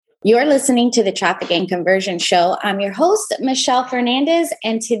You're listening to the Traffic and Conversion Show. I'm your host, Michelle Fernandez,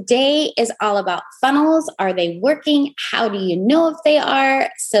 and today is all about funnels. Are they working? How do you know if they are?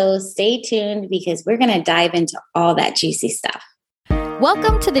 So stay tuned because we're going to dive into all that juicy stuff.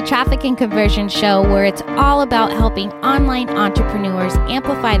 Welcome to the Traffic and Conversion Show, where it's all about helping online entrepreneurs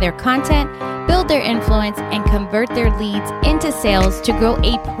amplify their content, build their influence, and convert their leads into sales to grow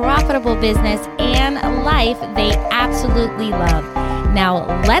a profitable business and life they absolutely love. Now,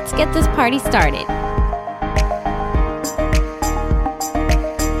 let's get this party started.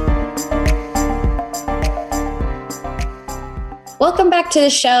 Welcome back to the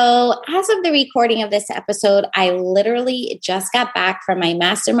show. As of the recording of this episode, I literally just got back from my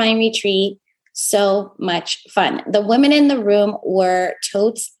mastermind retreat. So much fun. The women in the room were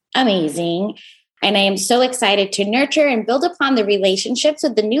totes amazing. And I am so excited to nurture and build upon the relationships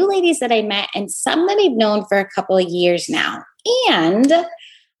with the new ladies that I met and some that I've known for a couple of years now. And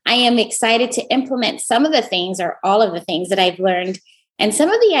I am excited to implement some of the things or all of the things that I've learned and some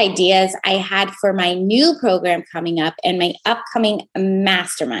of the ideas I had for my new program coming up and my upcoming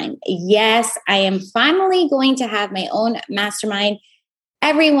mastermind. Yes, I am finally going to have my own mastermind.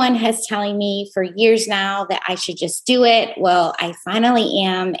 Everyone has telling me for years now that I should just do it. Well, I finally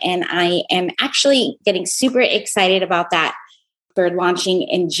am, and I am actually getting super excited about that for launching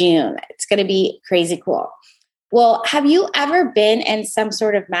in June. It's going to be crazy cool. Well, have you ever been in some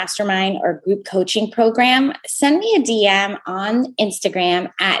sort of mastermind or group coaching program? Send me a DM on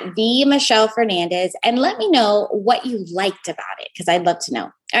Instagram at the Michelle Fernandez and let me know what you liked about it because I'd love to know.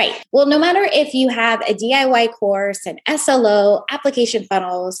 All right. Well, no matter if you have a DIY course, an SLO, application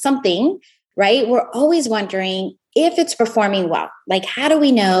funnel, something, right? We're always wondering if it's performing well. Like, how do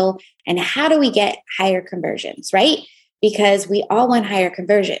we know and how do we get higher conversions, right? Because we all want higher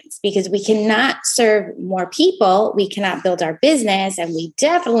conversions because we cannot serve more people. We cannot build our business and we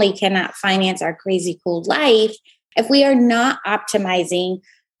definitely cannot finance our crazy cool life if we are not optimizing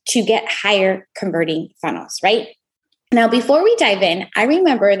to get higher converting funnels, right? Now, before we dive in, I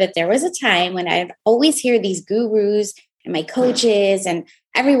remember that there was a time when I'd always hear these gurus and my coaches and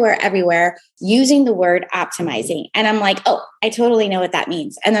everywhere using the word optimizing. And I'm like, oh, I totally know what that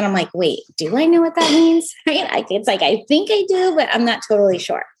means. And then I'm like, wait, do I know what that means? Right? It's like, I think I do, but I'm not totally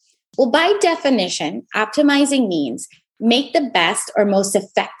sure. Well, by definition, optimizing means make the best or most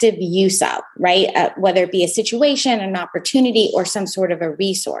effective use of, right? Whether it be a situation, an opportunity, or some sort of a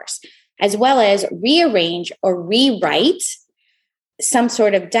resource, as well as rearrange or rewrite some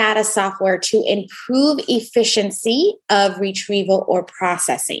sort of data software to improve efficiency of retrieval or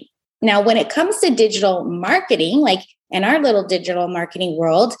processing. Now, when it comes to digital marketing, like in our little digital marketing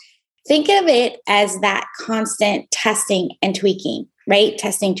world, think of it as that constant testing and tweaking, right?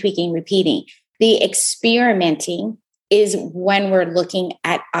 Testing, tweaking, repeating. The experimenting is when we're looking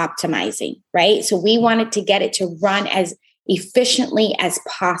at optimizing, right? So we wanted to get it to run as efficiently as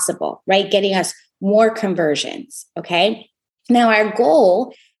possible, right? Getting us more conversions, okay? Now, our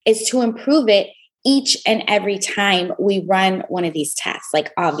goal is to improve it each and every time we run one of these tests,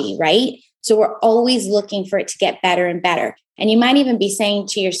 like Avi, right? So we're always looking for it to get better and better. And you might even be saying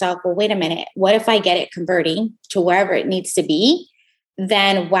to yourself, well, wait a minute, what if I get it converting to wherever it needs to be?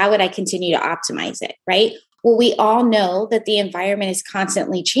 Then why would I continue to optimize it, right? Well, we all know that the environment is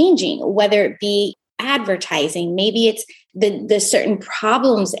constantly changing, whether it be advertising, maybe it's the certain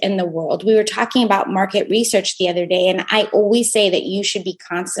problems in the world. We were talking about market research the other day, and I always say that you should be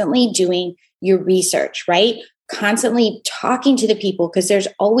constantly doing your research, right? Constantly talking to the people because there's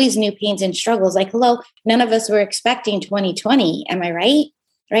always new pains and struggles. Like, hello, none of us were expecting 2020. Am I right?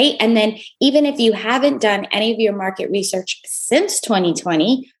 Right. And then even if you haven't done any of your market research since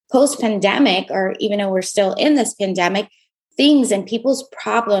 2020, post-pandemic, or even though we're still in this pandemic, things and people's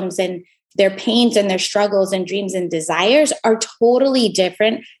problems and their pains and their struggles and dreams and desires are totally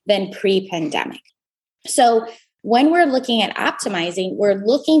different than pre-pandemic. So when we're looking at optimizing, we're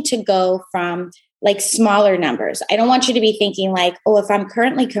looking to go from like smaller numbers. I don't want you to be thinking like, oh, if I'm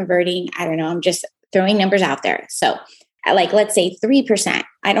currently converting, I don't know, I'm just throwing numbers out there. So like, let's say 3%,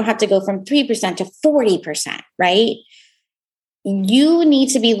 I don't have to go from 3% to 40%, right? You need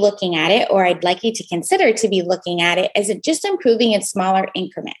to be looking at it, or I'd like you to consider to be looking at it as it just improving in smaller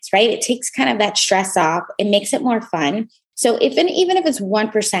increments, right? It takes kind of that stress off. It makes it more fun. So even if it's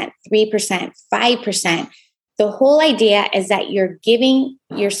 1%, 3%, 5%, the whole idea is that you're giving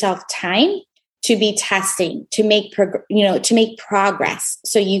yourself time to be testing, to make progress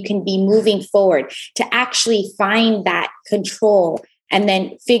so you can be moving forward, to actually find that control and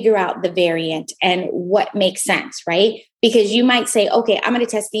then figure out the variant and what makes sense, right? Because you might say, okay, I'm going to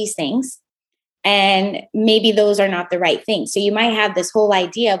test these things. And maybe those are not the right things. So you might have this whole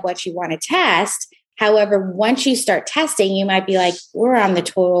idea of what you want to test. However, once you start testing, you might be like, we're on the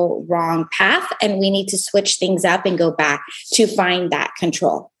total wrong path and we need to switch things up and go back to find that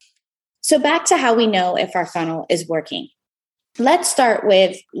control. So back to how we know if our funnel is working. Let's start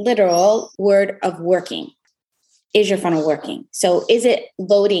with literal word of working. Is your funnel working? So is it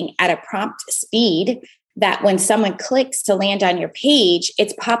loading at a prompt speed that when someone clicks to land on your page,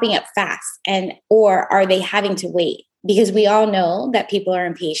 it's popping up fast? And or are they having to wait? Because we all know that people are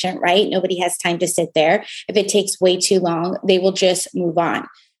impatient, right? Nobody has time to sit there. If it takes way too long, they will just move on.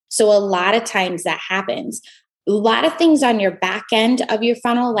 So a lot of times that happens. A lot of things on your back end of your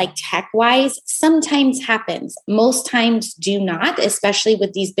funnel, like tech-wise, sometimes happens. Most times do not, especially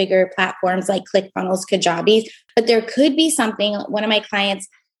with these bigger platforms like ClickFunnels, Kajabi. But there could be something, one of my clients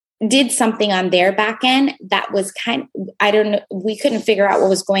did something on their back end that was I don't know, we couldn't figure out what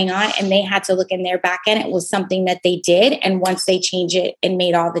was going on, and they had to look in their back end. It was something that they did. And once they change it, it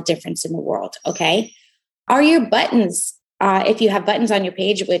made all the difference in the world. Okay. Are your buttons, if you have buttons on your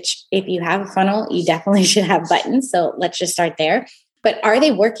page, which if you have a funnel, you definitely should have buttons. So let's just start there. But are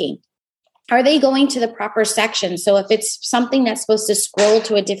they working? Are they going to the proper section? So if it's something that's supposed to scroll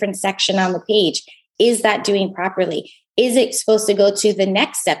to a different section on the page, is that doing properly? Is it supposed to go to the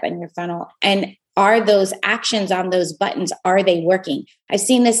next step in your funnel? And are those actions on those buttons, are they working? I've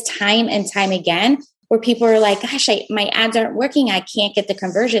seen this time and time again where people are like, gosh, my ads aren't working. I can't get the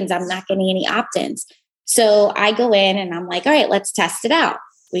conversions. I'm not getting any opt-ins. So I go in and I'm like, all right, let's test it out.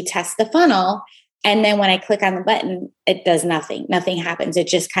 We test the funnel. And then when I click on the button, it does nothing. Nothing happens. It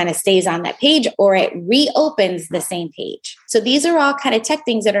just kind of stays on that page, or it reopens the same page. So these are all kind of tech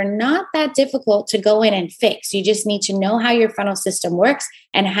things that are not that difficult to go in and fix. You just need to know how your funnel system works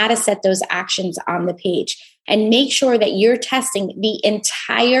and how to set those actions on the page. And make sure that you're testing the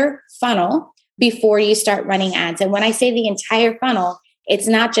entire funnel before you start running ads. And when I say the entire funnel, it's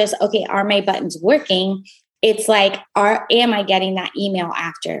not just, okay, are my buttons working? It's like, am I getting that email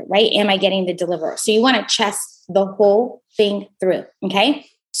after, right? Am I getting the deliverer? So you want to test the whole thing through, okay?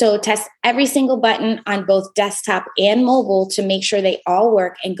 So test every single button on both desktop and mobile to make sure they all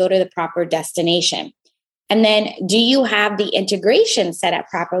work and go to the proper destination. And then do you have the integration set up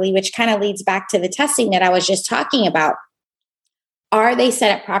properly, which kind of leads back to the testing that I was just talking about. Are they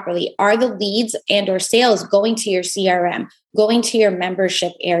set up properly? Are the leads and or sales going to your CRM, going to your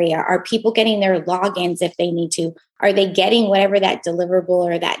membership area? Are people getting their logins if they need to? Are they getting whatever that deliverable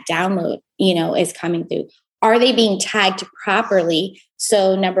or that download, is coming through? Are they being tagged properly?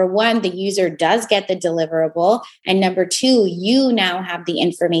 So number one, the user does get the deliverable. And number two, you now have the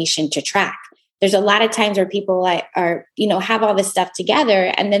information to track. There's a lot of times where people are, have all this stuff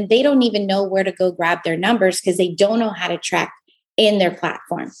together and then they don't even know where to go grab their numbers because they don't know how to track in their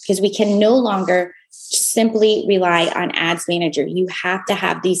platform, because we can no longer simply rely on Ads Manager. You have to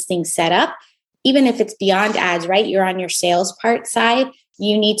have these things set up, even if it's beyond ads, right? You're on your sales part side.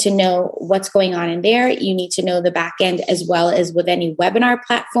 You need to know what's going on in there. You need to know the back end as well as with any webinar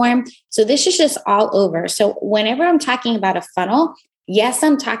platform. So this is just all over. So whenever I'm talking about a funnel, yes,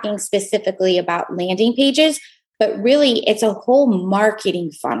 I'm talking specifically about landing pages, but really it's a whole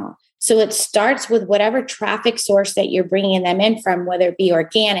marketing funnel. So it starts with whatever traffic source that you're bringing them in from, whether it be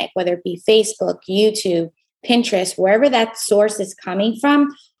organic, whether it be Facebook, YouTube, Pinterest, wherever that source is coming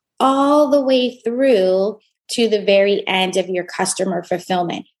from, all the way through to the very end of your customer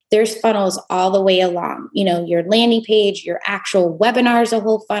fulfillment. There's funnels all the way along. Your landing page, your actual webinar is a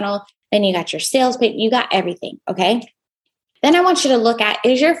whole funnel. Then you got your sales page, you got everything, okay? Then I want you to look at,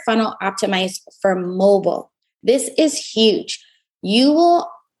 is your funnel optimized for mobile? This is huge. You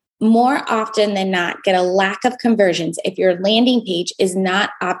will more often than not get a lack of conversions if your landing page is not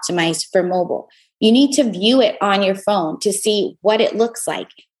optimized for mobile. You need to view it on your phone to see what it looks like.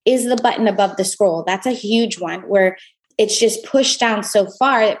 Is the button above the scroll? That's a huge one where it's just pushed down so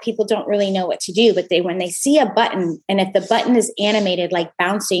far that people don't really know what to do. But when they see a button, and if the button is animated like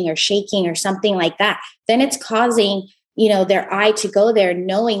bouncing or shaking or something like that, then it's causing their eye to go there,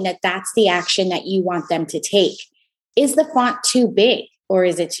 knowing that that's the action that you want them to take. Is the font too big? Or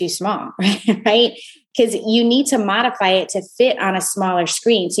is it too small, right? Because you need to modify it to fit on a smaller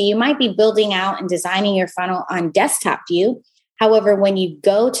screen. So you might be building out and designing your funnel on desktop view. However, when you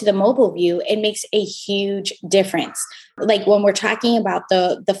go to the mobile view, it makes a huge difference. Like when we're talking about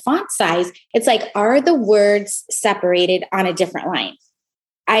the font size, it's like, are the words separated on a different line?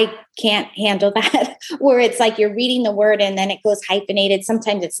 I can't handle that, where it's like you're reading the word and then it goes hyphenated.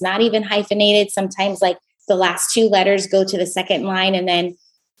 Sometimes it's not even hyphenated. Sometimes like the last two letters go to the second line. And then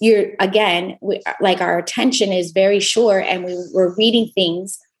our attention is very short and we're reading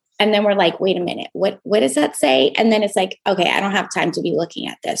things And then we're like, wait a minute, what does that say? And then it's like, okay, I don't have time to be looking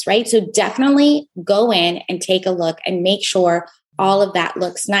at this, right? So definitely go in and take a look and make sure all of that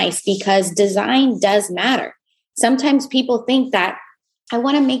looks nice, because design does matter. Sometimes people think that I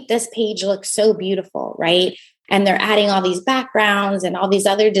want to make this page look so beautiful, right? And they're adding all these backgrounds and all these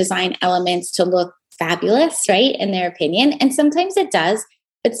other design elements to look fabulous, right? In their opinion. And sometimes it does,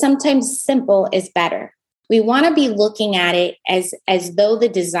 but sometimes simple is better. We want to be looking at it as though the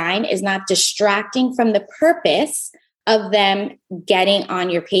design is not distracting from the purpose of them getting on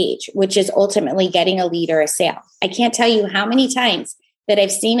your page, which is ultimately getting a lead or a sale. I can't tell you how many times that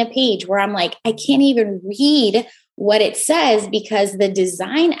I've seen a page where I'm like, I can't even read what it says because the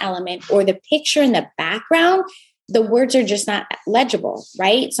design element or the picture in the background, the words are just not legible,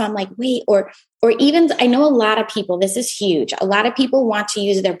 right? So I'm like, wait, or even I know a lot of people, this is huge. A lot of people want to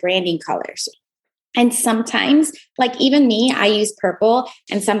use their branding colors. And sometimes, like even me, I use purple.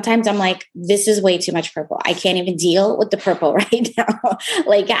 And sometimes I'm like, this is way too much purple. I can't even deal with the purple right now.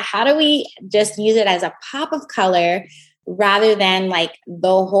 Like, how do we just use it as a pop of color rather than like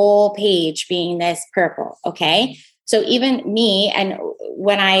the whole page being this purple? Okay. So even me, and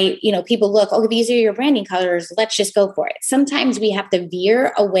when people look, oh, these are your branding colors, let's just go for it. Sometimes we have to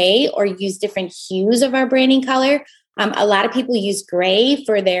veer away or use different hues of our branding color. A lot of people use gray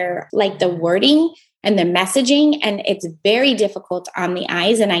for their, like the wording and the messaging, and it's very difficult on the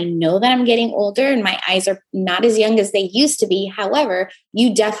eyes. And I know that I'm getting older and my eyes are not as young as they used to be. However,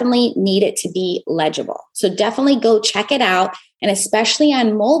 you definitely need it to be legible. So definitely go check it out. And especially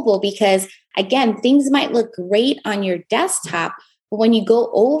on mobile, because again, things might look great on your desktop, but when you go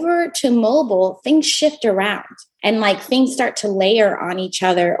over to mobile, things shift around and like things start to layer on each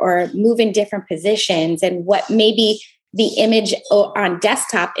other or move in different positions. And what maybe the image on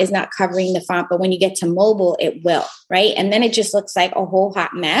desktop is not covering the font, but when you get to mobile, it will, right? And then it just looks like a whole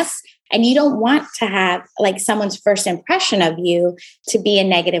hot mess. And you don't want to have like someone's first impression of you to be a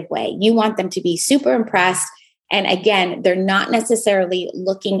negative way. You want them to be super impressed. And again, they're not necessarily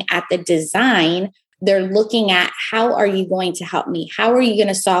looking at the design. They're looking at, how are you going to help me? How are you going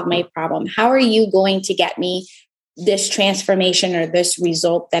to solve my problem? How are you going to get me this transformation or this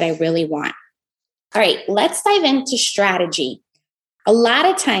result that I really want? All right, let's dive into strategy. A lot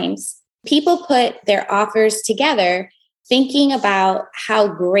of times people put their offers together thinking about how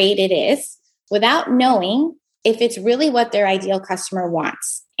great it is without knowing if it's really what their ideal customer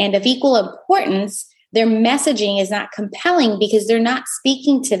wants. And of equal importance, their messaging is not compelling because they're not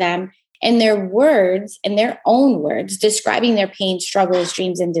speaking to them in their words, in their own words, describing their pain, struggles,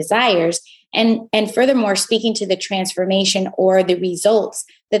 dreams, and desires. And furthermore, speaking to the transformation or the results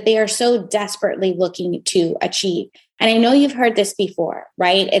that they are so desperately looking to achieve. And I know you've heard this before,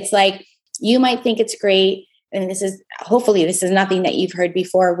 right? It's like, you might think it's great. And hopefully this is nothing that you've heard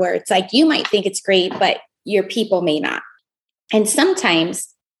before, where it's like, you might think it's great, but your people may not. And sometimes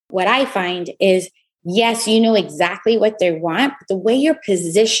what I find is, yes, you know exactly what they want, but the way you're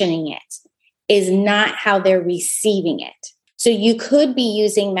positioning it is not how they're receiving it. So you could be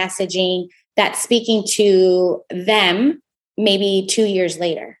using messaging that's speaking to them maybe 2 years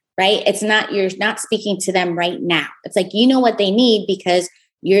later, right? You're not speaking to them right now. It's like, you know what they need because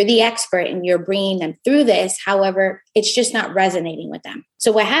you're the expert and you're bringing them through this. However, it's just not resonating with them.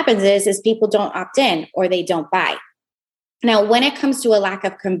 So what happens is people don't opt in or they don't buy. Now, when it comes to a lack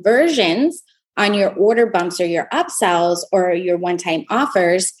of conversions on your order bumps or your upsells or your one-time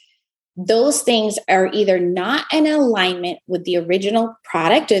offers, those things are either not in alignment with the original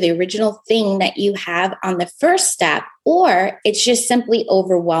product or the original thing that you have on the first step, or it's just simply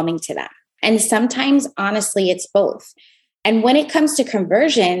overwhelming to them. And sometimes, honestly, it's both. And when it comes to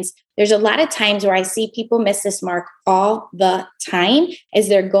conversions, there's a lot of times where I see people miss this mark all the time as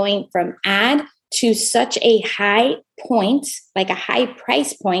they're going from ad to such a high point, like a high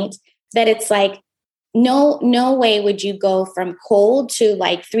price point, that it's like, no way would you go from cold to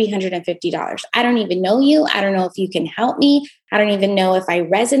like $350. I don't even know you. I don't know if you can help me. I don't even know if I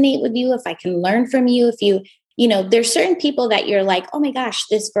resonate with you, if I can learn from you. If there's certain people that you're like, oh my gosh,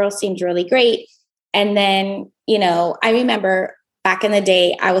 this girl seems really great. And then, I remember back in the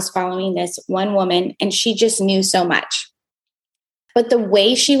day, I was following this one woman and she just knew so much. But the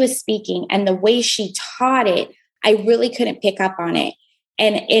way she was speaking and the way she taught it, I really couldn't pick up on it.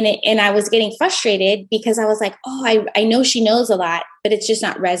 And I was getting frustrated because I was like, oh, I know she knows a lot, but it's just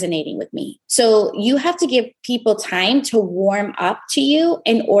not resonating with me. So you have to give people time to warm up to you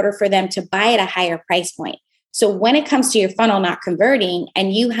in order for them to buy at a higher price point. So when it comes to your funnel not converting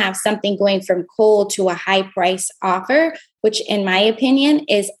and you have something going from cold to a high price offer, which in my opinion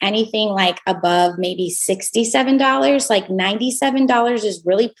is anything like above maybe $67, like $97 is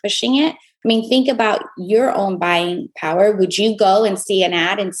really pushing it. I mean, think about your own buying power. Would you go and see an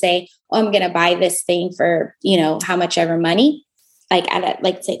ad and say, oh, I'm going to buy this thing for, how much ever money? Like at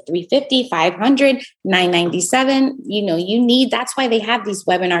like say 350, 500, 997, you need, that's why they have these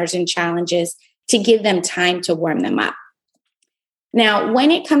webinars and challenges to give them time to warm them up. Now, when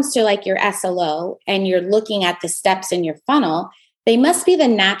it comes to like your SLO and you're looking at the steps in your funnel, they must be the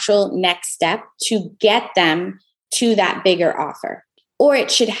natural next step to get them to that bigger offer, or it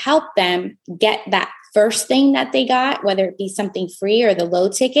should help them get that first thing that they got, whether it be something free or the low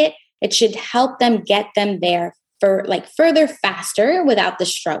ticket. It should help them get them there for like further faster without the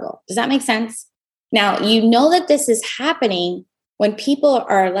struggle. Does that make sense? Now, you know that this is happening when people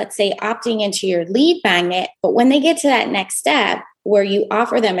are, let's say, opting into your lead magnet, but when they get to that next step where you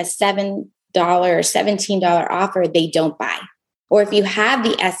offer them a $7 or $17 offer, they don't buy. Or if you have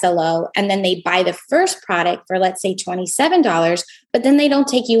the SLO and then they buy the first product for, let's say, $27, but then they don't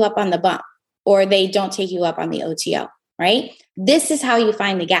take you up on the bump or they don't take you up on the OTO, right? This is how you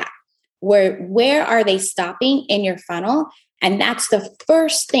find the gap. Where are they stopping in your funnel? And that's the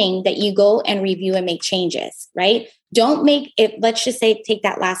first thing that you go and review and make changes, right? Don't make it, let's just say, take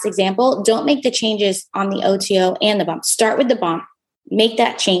that last example. Don't make the changes on the OTO and the bump. Start with the bump, make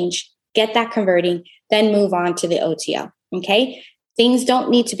that change, get that converting, then move on to the OTO, okay? Things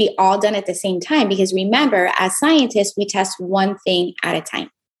don't need to be all done at the same time because remember, as scientists, we test one thing at a time.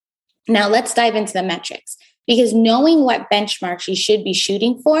 Now let's dive into the metrics. Because knowing what benchmarks you should be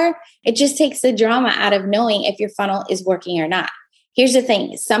shooting for, it just takes the drama out of knowing if your funnel is working or not. Here's the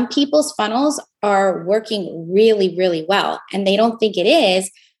thing. Some people's funnels are working really, really well, and they don't think it is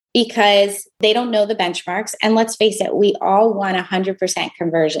because they don't know the benchmarks. And let's face it, we all want 100%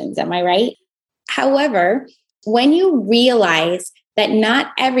 conversions. Am I right? However, when you realize that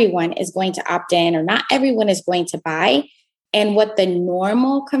not everyone is going to opt in or not everyone is going to buy and what the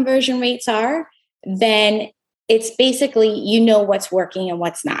normal conversion rates are, then it's basically, what's working and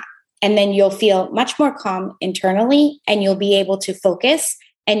what's not. And then you'll feel much more calm internally and you'll be able to focus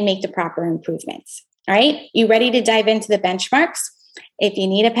and make the proper improvements. All right. You ready to dive into the benchmarks? If you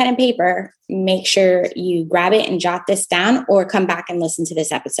need a pen and paper, make sure you grab it and jot this down or come back and listen to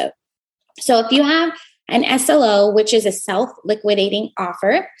this episode. So if you have an SLO, which is a self-liquidating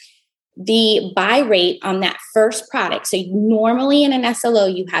offer, the buy rate on that first product. So normally in an SLO,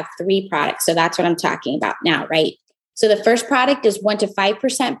 you have 3 products. So that's what I'm talking about now, right? So the first product is 1 to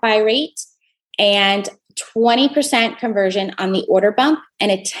 5% buy rate and 20% conversion on the order bump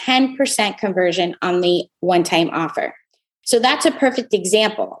and a 10% conversion on the one-time offer. So that's a perfect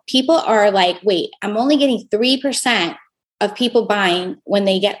example. People are like, wait, I'm only getting 3% of people buying when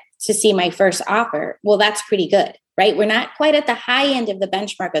they get to see my first offer. Well, that's pretty good. Right? We're not quite at the high end of the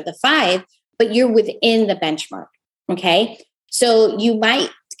benchmark of the 5, but you're within the benchmark. Okay. So you might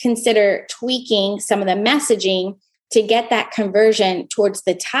consider tweaking some of the messaging to get that conversion towards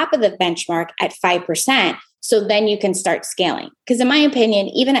the top of the benchmark at 5%. So then you can start scaling. Because in my opinion,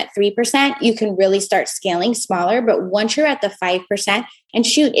 even at 3%, you can really start scaling smaller. But once you're at the 5%, and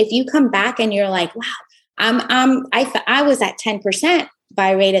shoot, if you come back and you're like, wow, I was at 10%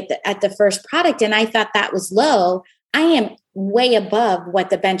 buy rate at the first product, and I thought that was low. I am way above what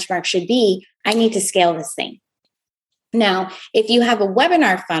the benchmark should be. I need to scale this thing. Now, if you have a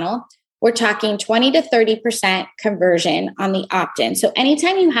webinar funnel, we're talking 20 to 30% conversion on the opt-in. So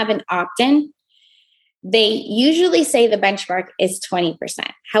anytime you have an opt-in, they usually say the benchmark is 20%.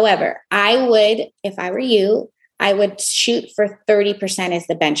 However, if I were you, I would shoot for 30% as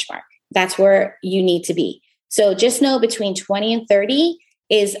the benchmark. That's where you need to be. So just know between 20 and 30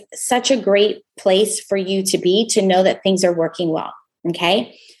 is such a great place for you to be, to know that things are working well.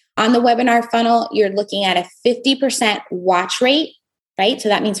 Okay. On the webinar funnel, you're looking at a 50% watch rate, right? So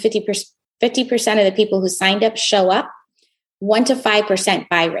that means 50% of the people who signed up show up, 1 to 5%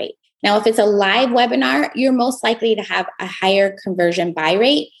 buy rate. Now, if it's a live webinar, you're most likely to have a higher conversion buy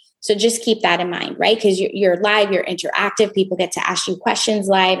rate. So just keep that in mind, right? Because you're live, you're interactive. People get to ask you questions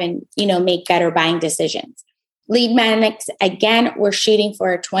live and, make better buying decisions. Lead magnets, again, we're shooting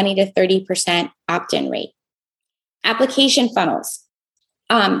for a 20 to 30% opt-in rate. Application funnels,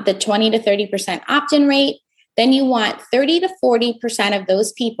 the 20 to 30% opt-in rate. Then you want 30 to 40% of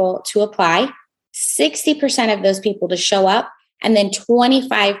those people to apply, 60% of those people to show up, and then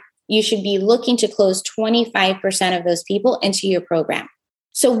you should be looking to close 25% of those people into your program.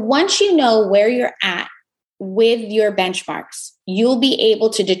 So once you know where you're at with your benchmarks, you'll be able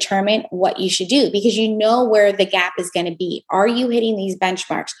to determine what you should do because you know where the gap is going to be. Are you hitting these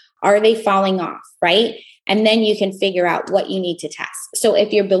benchmarks? Are they falling off, right? And then you can figure out what you need to test. So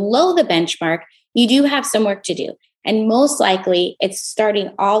if you're below the benchmark, you do have some work to do. And most likely it's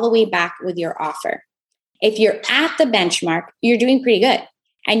starting all the way back with your offer. If you're at the benchmark, you're doing pretty good.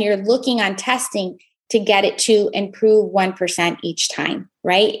 And you're looking on testing to get it to improve 1% each time,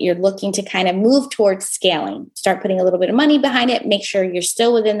 right? You're looking to kind of move towards scaling, start putting a little bit of money behind it, make sure you're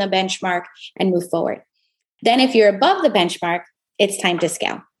still within the benchmark and move forward. Then if you're above the benchmark, it's time to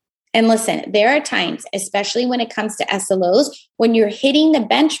scale. And listen, there are times, especially when it comes to SLOs, when you're hitting the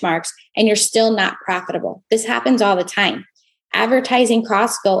benchmarks and you're still not profitable. This happens all the time. Advertising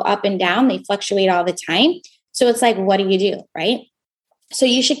costs go up and down. They fluctuate all the time. So it's like, what do you do, right? So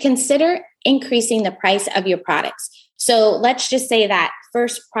you should consider increasing the price of your products. So let's just say that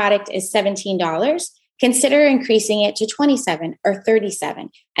first product is $17. Consider increasing it to $27 or $37,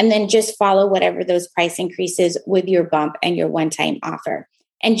 and then just follow whatever those price increases with your bump and your one-time offer.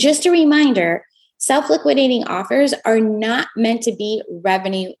 And just a reminder, self-liquidating offers are not meant to be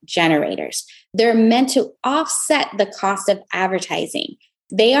revenue generators. They're meant to offset the cost of advertising.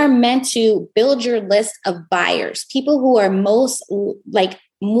 They are meant to build your list of buyers, people who are most like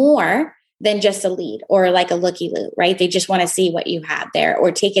more than just a lead or like a looky-loo, right? They just want to see what you have there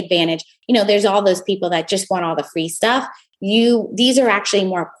or take advantage. You know, there's all those people that just want all the free stuff. These are actually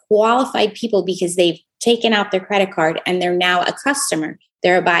more qualified people because they've taken out their credit card and they're now a customer.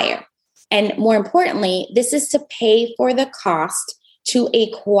 They're a buyer. And more importantly, this is to pay for the cost to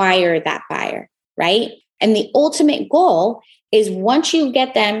acquire that buyer, right? And the ultimate goal is once you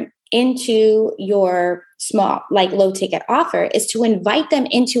get them into your small, like low ticket offer, is to invite them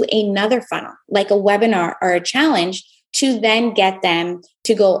into another funnel, like a webinar or a challenge, to then get them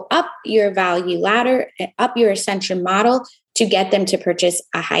to go up your value ladder, up your ascension model to get them to purchase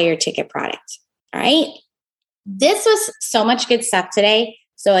a higher ticket product. All right. This was so much good stuff today.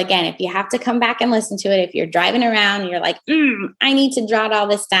 So again, if you have to come back and listen to it, if you're driving around and you're like, I need to jot all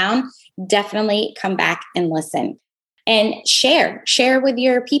this down, definitely come back and listen. And share with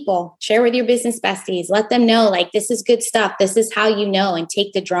your people, share with your business besties, let them know like, this is good stuff. This is how you know, and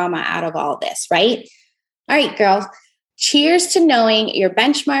take the drama out of all this, right? All right, girls, cheers to knowing your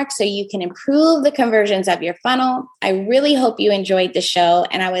benchmark so you can improve the conversions of your funnel. I really hope you enjoyed the show,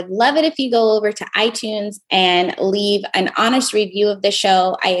 and I would love it if you go over to iTunes and leave an honest review of the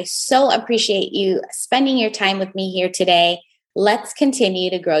show. I so appreciate you spending your time with me here today. Let's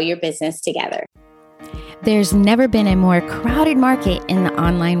continue to grow your business together. There's never been a more crowded market in the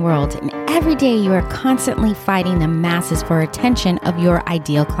online world, and every day you are constantly fighting the masses for attention of your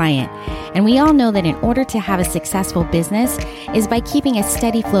ideal client. And we all know that in order to have a successful business is by keeping a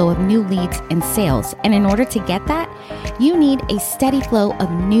steady flow of new leads and sales. And in order to get that, you need a steady flow of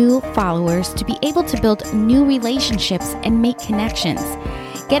new followers to be able to build new relationships and make connections.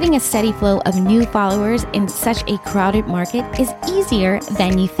 Getting a steady flow of new followers in such a crowded market is easier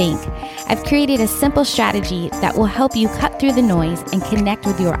than you think. I've created a simple strategy that will help you cut through the noise and connect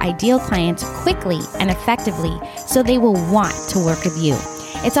with your ideal clients quickly and effectively so they will want to work with you.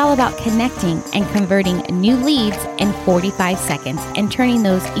 It's all about connecting and converting new leads in 45 seconds and turning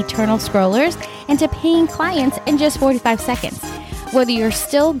those eternal scrollers into paying clients in just 45 seconds. Whether you're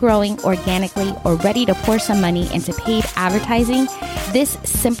still growing organically or ready to pour some money into paid advertising, this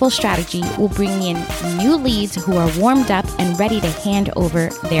simple strategy will bring in new leads who are warmed up and ready to hand over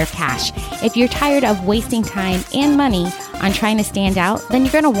their cash. If you're tired of wasting time and money on trying to stand out, then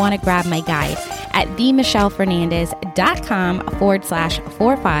you're going to want to grab my guide at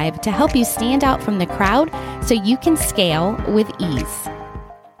themichellefernandez.com/45 to help you stand out from the crowd so you can scale with ease.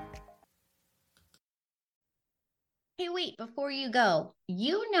 Hey, wait, before you go,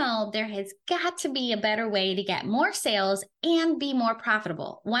 you know there has got to be a better way to get more sales and be more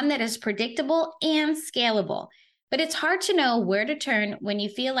profitable, one that is predictable and scalable. But it's hard to know where to turn when you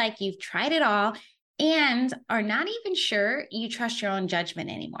feel like you've tried it all and are not even sure you trust your own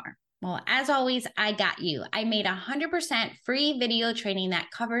judgment anymore. Well, as always, I got you. I made 100% free video training that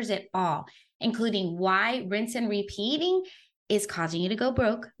covers it all, including why rinse and repeating is causing you to go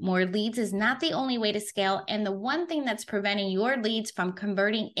broke. More leads is not the only way to scale, and the one thing that's preventing your leads from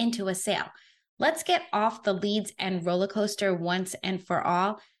converting into a sale. Let's get off the leads and roller coaster once and for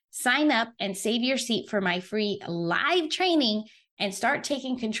all. Sign up and save your seat for my free live training and start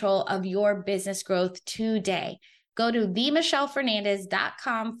taking control of your business growth today. Go to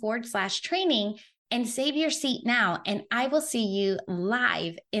themichellefernandez.com/training and save your seat now, and I will see you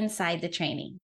live inside the training.